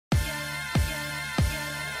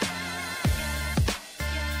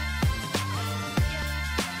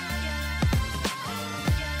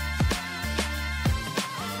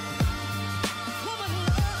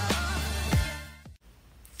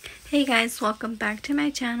Hey guys, welcome back to my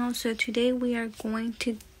channel. So today we are going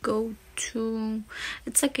to go to,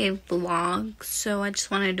 it's like a vlog, so I just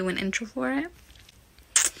want to do an intro for it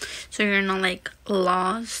so you're not like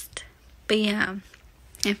lost. But yeah,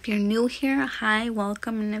 if you're new here, hi,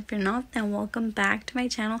 welcome, and if you're not, then welcome back to my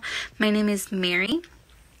channel. My name is Mary,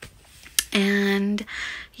 and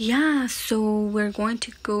yeah, so we're going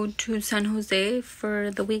to go to San Jose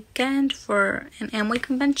for the weekend for an Amway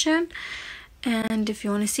convention. And if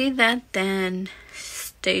you want to see that, then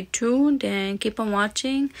stay tuned and keep on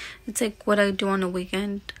watching. It's like what I do on the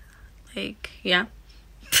weekend. Like, yeah.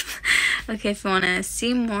 Okay, if you want to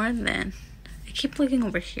see more, then I keep looking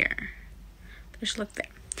over here. Just look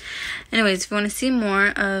there. Anyways, if you want to see more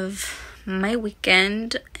of my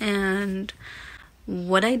weekend and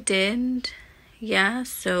what I did, yeah,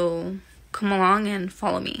 so come along and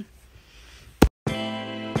follow me.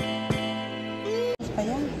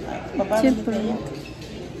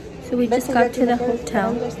 So we just got to the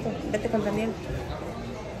hotel.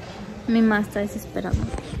 Mi mamá está desesperada.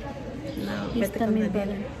 Y está mi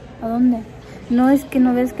brother. ¿A dónde? No, es que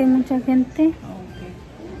no ves que hay mucha gente.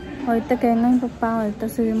 Ahorita que venga mi papá, ahorita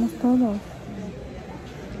subimos todos.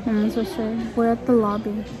 Vamos a hacer. We're at the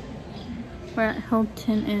lobby. We're at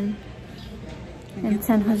Hilton Inn in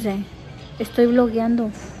San Jose. Estoy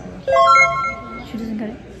vlogueando. She doesn't get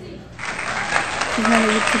it. She's not a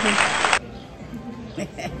YouTuber.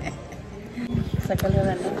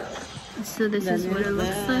 So this is what it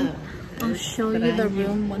looks like. I'll show you the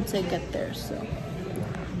room once I get there. So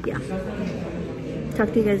yeah,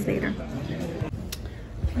 talk to you guys later.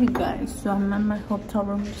 Hey guys, so I'm at my hotel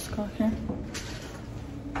room. Just got here.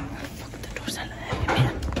 Fuck, the door's out of heavy,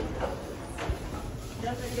 man.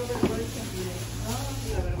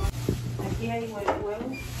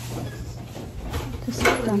 This is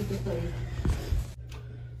done.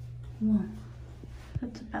 Wow,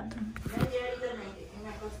 that's a bathroom.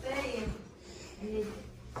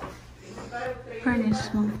 Pretty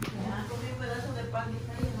small.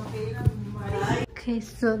 Okay,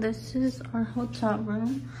 so this is our hotel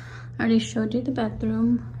room. I already showed you the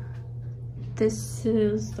bathroom. This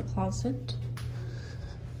is the closet.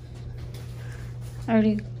 I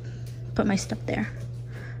already put my stuff there.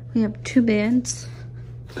 We have 2 beds,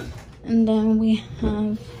 and then we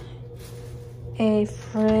have a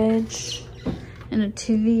fridge and a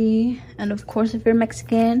TV, and of course if you're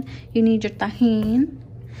Mexican you need your tajín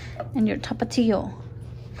and your tapatio.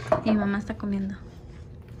 Y mi mamá está comiendo.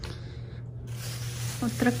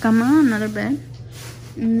 Otra cama, another bed,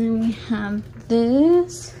 and then we have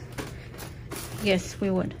this. Yes, we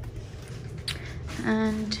would.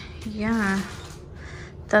 And yeah,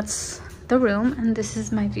 that's the room, and this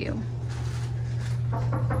is my view.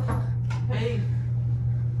 Hey.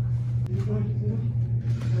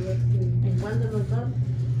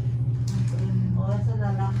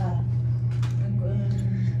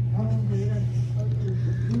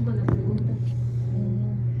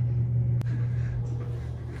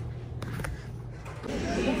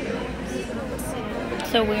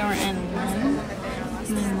 So we are in line.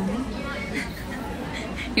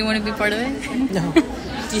 You want to be part of it? No.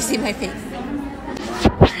 Do you see my face?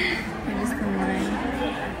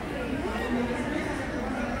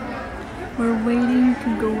 We're waiting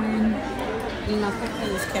to go in.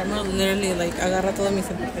 This camera literally like agarra todas mis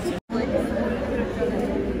imperfecciones.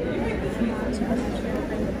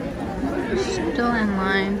 Still in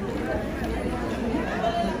line.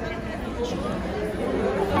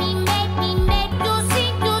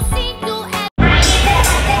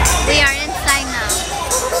 We are inside now.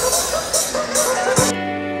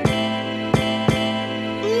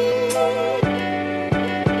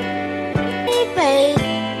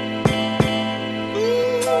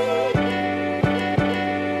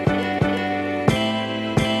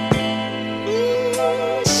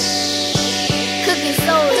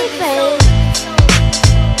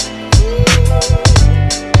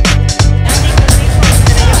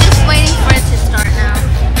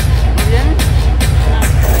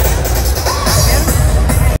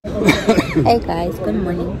 Hey guys, good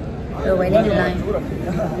morning. We're waiting in line.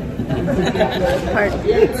 Part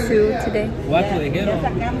 2 today.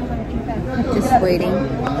 Just waiting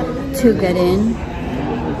to get in.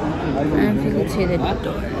 And if you can see the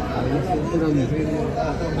door.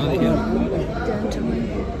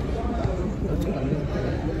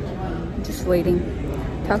 Just waiting.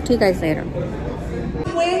 Talk to you guys later.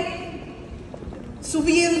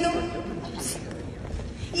 Subiendo.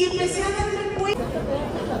 Y empecé a darme cuenta.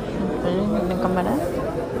 ¿En cámara?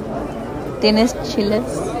 ¿Tienes chiles?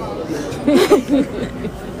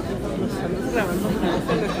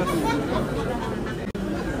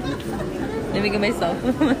 Let me get myself.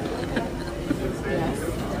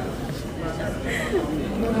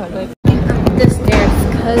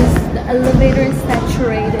 Elevator is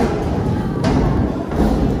saturated.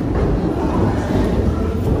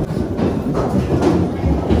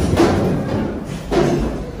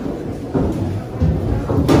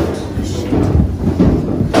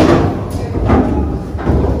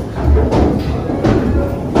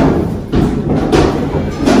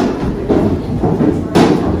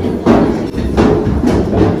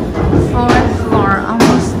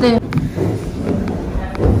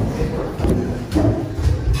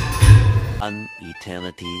 An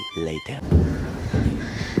eternity later.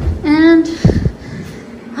 And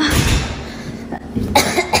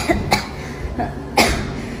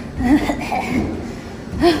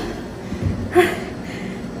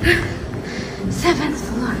 7th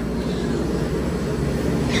floor.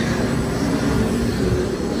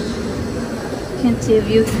 Can't see a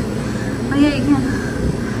view. Oh yeah, you can.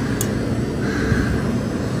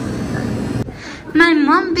 My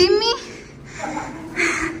mom beat me.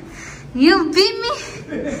 You beat me.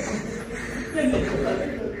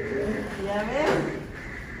 Ya ves.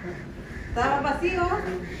 Estaba vacío.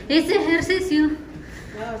 Hice ejercicio. No,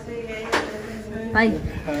 sí, Bye.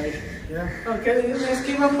 Ok, es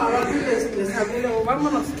que iban para abajo y les hablé, luego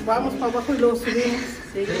vamos para abajo y luego subimos.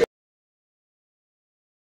 Sí.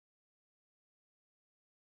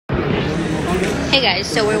 Hey guys,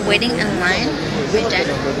 so we're waiting in line.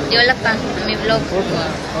 Hola pa, mi vlog.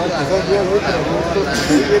 Hola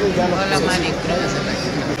Mari,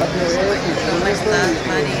 ¿cómo estás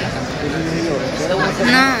Mari?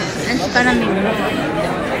 No, es para mi vlog.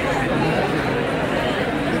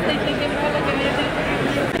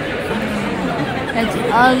 It's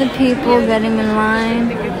all the people getting in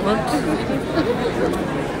line,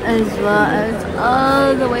 as well as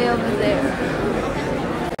all the way over there.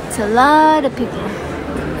 It's a lot of people.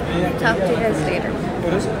 Talk to you guys later.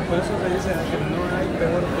 Por eso se dice que no hay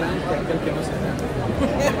peor plan que aquel que no se da.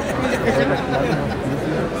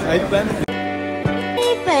 Hay planes.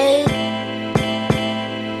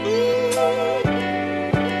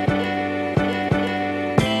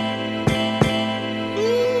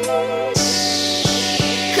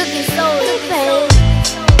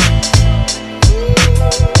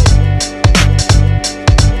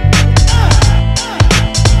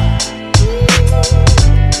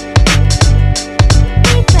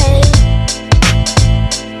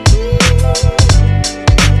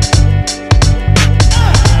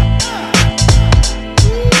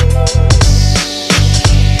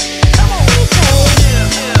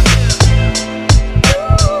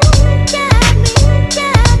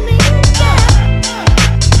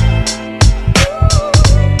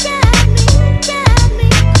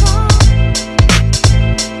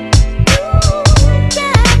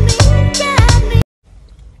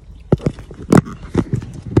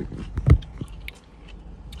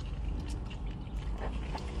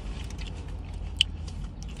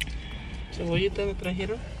 ¿Cebollita me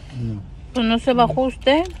trajeron? No. Pues no se bajó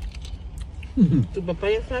usted. ¿Tu papá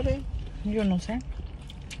ya sabe? Yo no sé.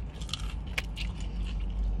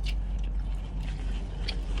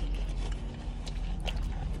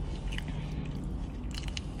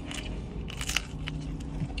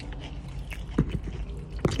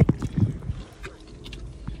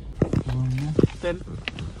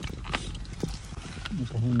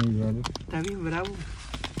 Está bien bravo.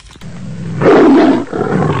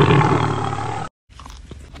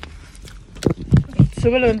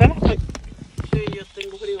 ¿Sube la ventana? Ay. Sí, yo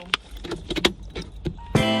tengo frío.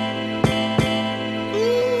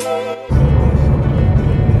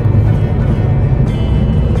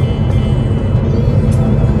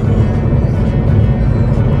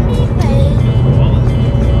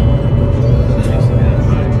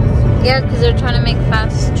 Yeah, because they're trying to make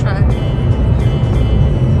fast track.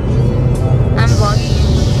 I'm vlogging.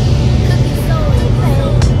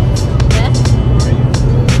 Yeah?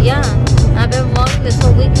 Yeah. I've been vlogging this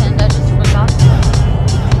whole weekend. I just forgot.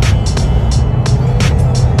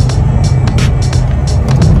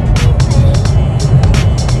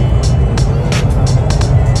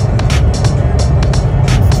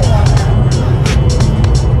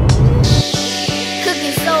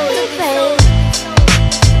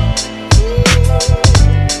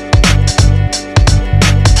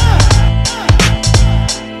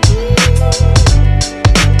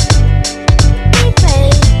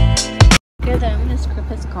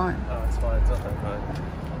 His car. Oh, it's fine. It's okay. Fine.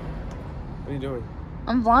 What are you doing?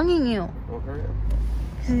 I'm vlogging you. Well, hurry up.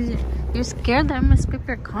 You're scared that I'm gonna skip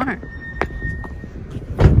your car.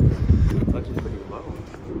 It's actually pretty low.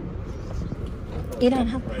 You don't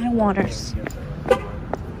have high waters.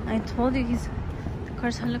 I told you the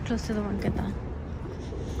car's hella close to the banqueta.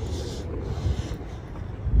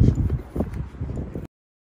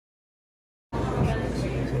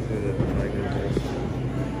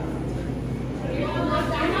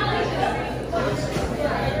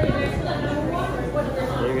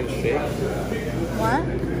 shake? What?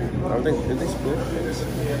 I don't think, did they split?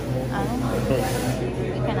 I don't know.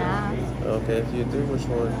 You can ask. Okay, if you do, which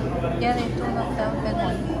one? Yeah, they do like the big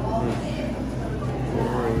one.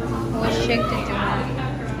 What shake did you have?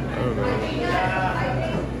 I don't know.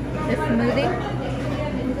 The smoothie?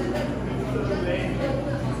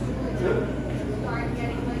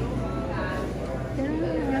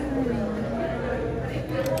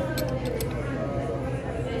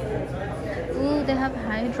 Ooh, they have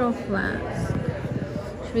Hydro Flask.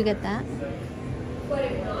 Should we get that?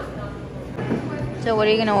 So what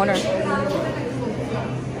are you gonna order?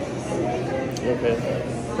 Okay.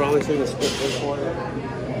 Probably should have split this one.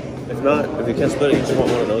 If not, if you can't split it, you just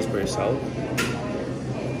want one of those for yourself.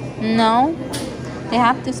 No. They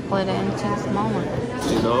have to split it into small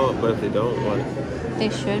ones. You know, but if they don't, what? They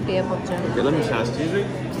should be able to. Okay, let me try. Excuse me?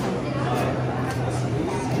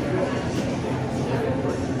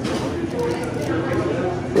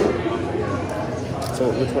 So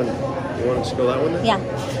which one? You want to just go that one then? Yeah.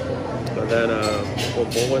 And then, what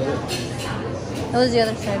bowl was it? That was the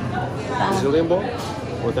other side. That one. Brazilian bowl?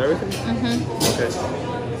 With everything? Mm-hmm. Okay.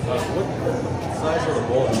 What size of the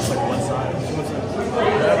bowl? It's like what size?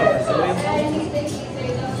 Brazilian bowl?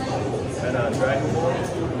 And dragon bowl?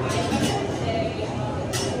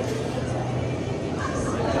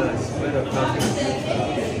 Split of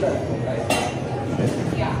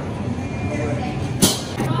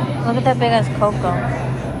Look at that big ass cocoa. I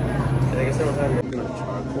guess I don't have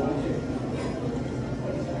charcoal.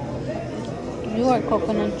 You are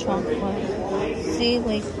coconut chocolate. See,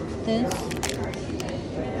 like this.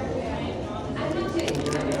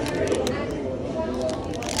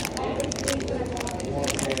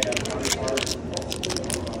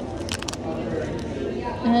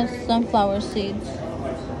 It has sunflower seeds.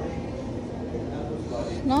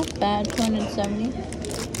 Not bad, 270.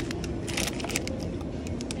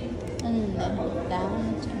 And then that,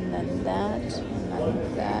 and then that, and then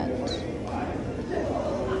that.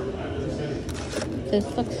 This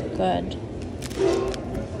looks good.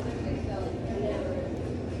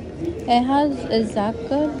 It has, is that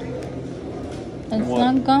good? It's What?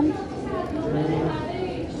 not gum?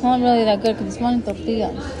 It's not really that good because it's one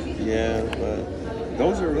tortillas. Yeah, but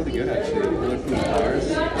those are really good actually. Bulletproof bars.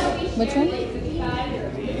 Which one?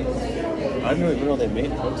 I didn't even know they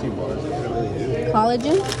made protein bars. They really do.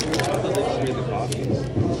 Collagen? I thought they just made the coffees.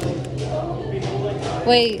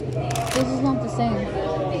 Wait, this is not the same.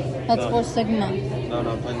 That's No. for Sigma. No, I'm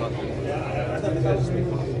talking about I thought they just made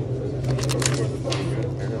coffee.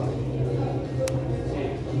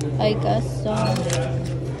 I guess so.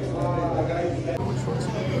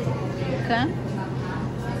 Okay.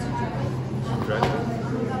 Dragon?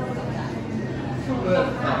 So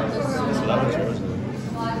that was yours.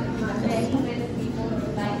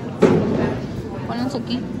 Ponlos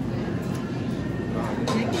aquí.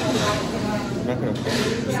 I'm not gonna put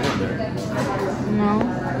this one there. No.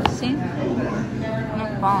 See? No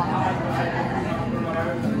fall.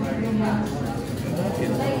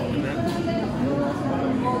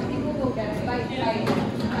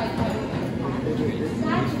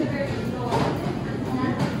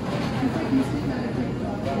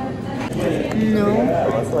 No.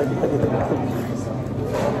 That's like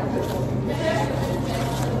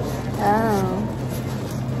Oh.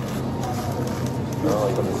 no,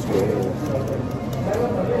 like on the scale.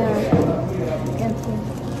 Yeah. Can't see.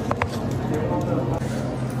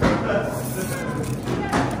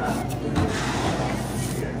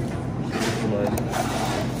 Come on.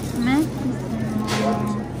 ¿Me?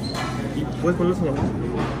 ¿Puedes ponerlo en la mesa?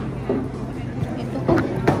 ¿Y tú?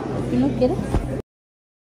 ¿Tú no quieres?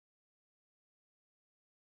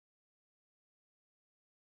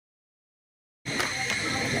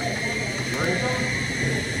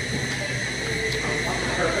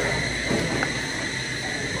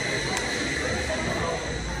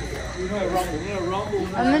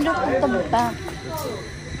 I'm gonna put them back.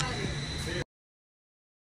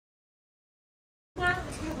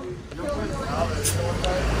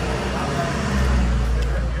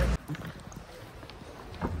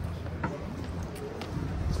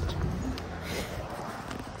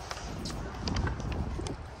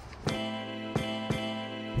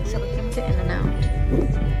 So we came to In-N-Out.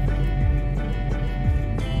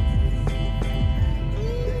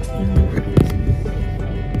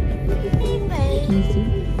 Can you see?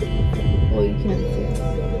 Oh, you can't see.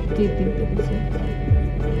 Do you think you can see?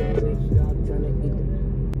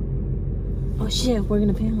 Oh shit, we're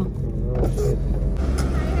gonna pay him.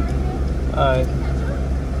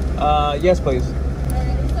 Yes, please.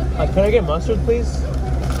 Can I get mustard, please?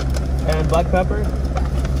 And black pepper?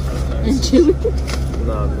 And chili?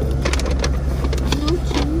 No, man. No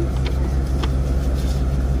chili.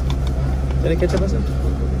 Any ketchup is it?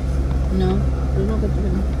 No, there's no ketchup in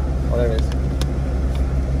it. Oh, there it is.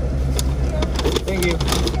 Thank you.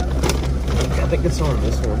 I think it's on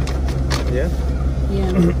this one. Yeah?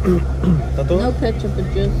 Yeah. No ketchup,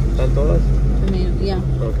 but just todas? tomato. Yeah.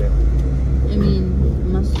 Okay. I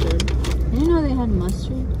mean, mustard. I didn't know they had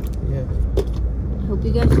mustard. Yeah. I hope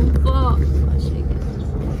you guys don't fall. Why should I get this?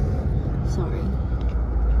 Sorry.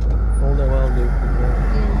 Hold it while dude.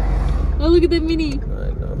 Yeah. Oh, look at that mini.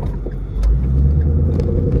 I know.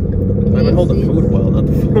 I mean, hold the food well, not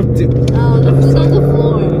the phone, dude. Oh, the food's on the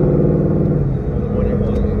floor.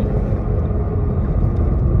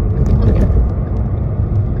 Okay.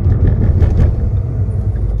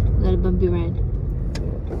 Let a bumpy ride.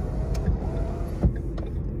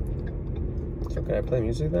 So can I play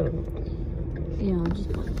music then? Yeah, I'll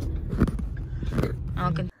just put it.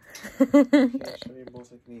 Okay. Show your bowl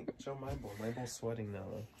technique. Show my bowl. My bowl's sweating now.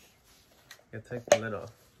 I gotta take the lid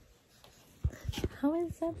off. How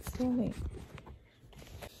is that sweating?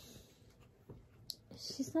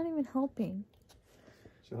 She's not even helping.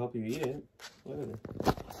 She'll help you eat it. Look at it.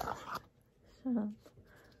 Shut up.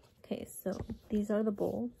 Okay, so these are the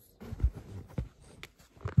bowls.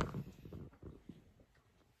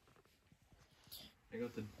 I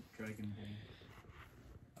got the dragon bowl.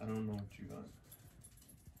 I don't know what you got.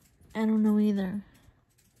 I don't know either.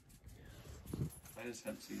 I just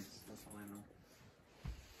had seeds. That's all I know.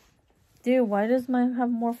 Dude, why does mine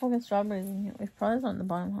have more fucking strawberries in here? It's probably on the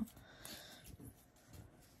bottom, huh?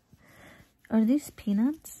 Are these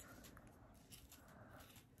peanuts?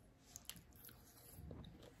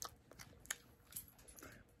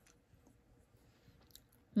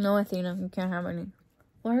 No, Athena, you can't have any.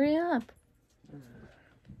 Well, hurry up.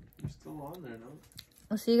 You're still on there, no?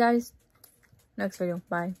 I'll see you guys next video.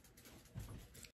 Bye.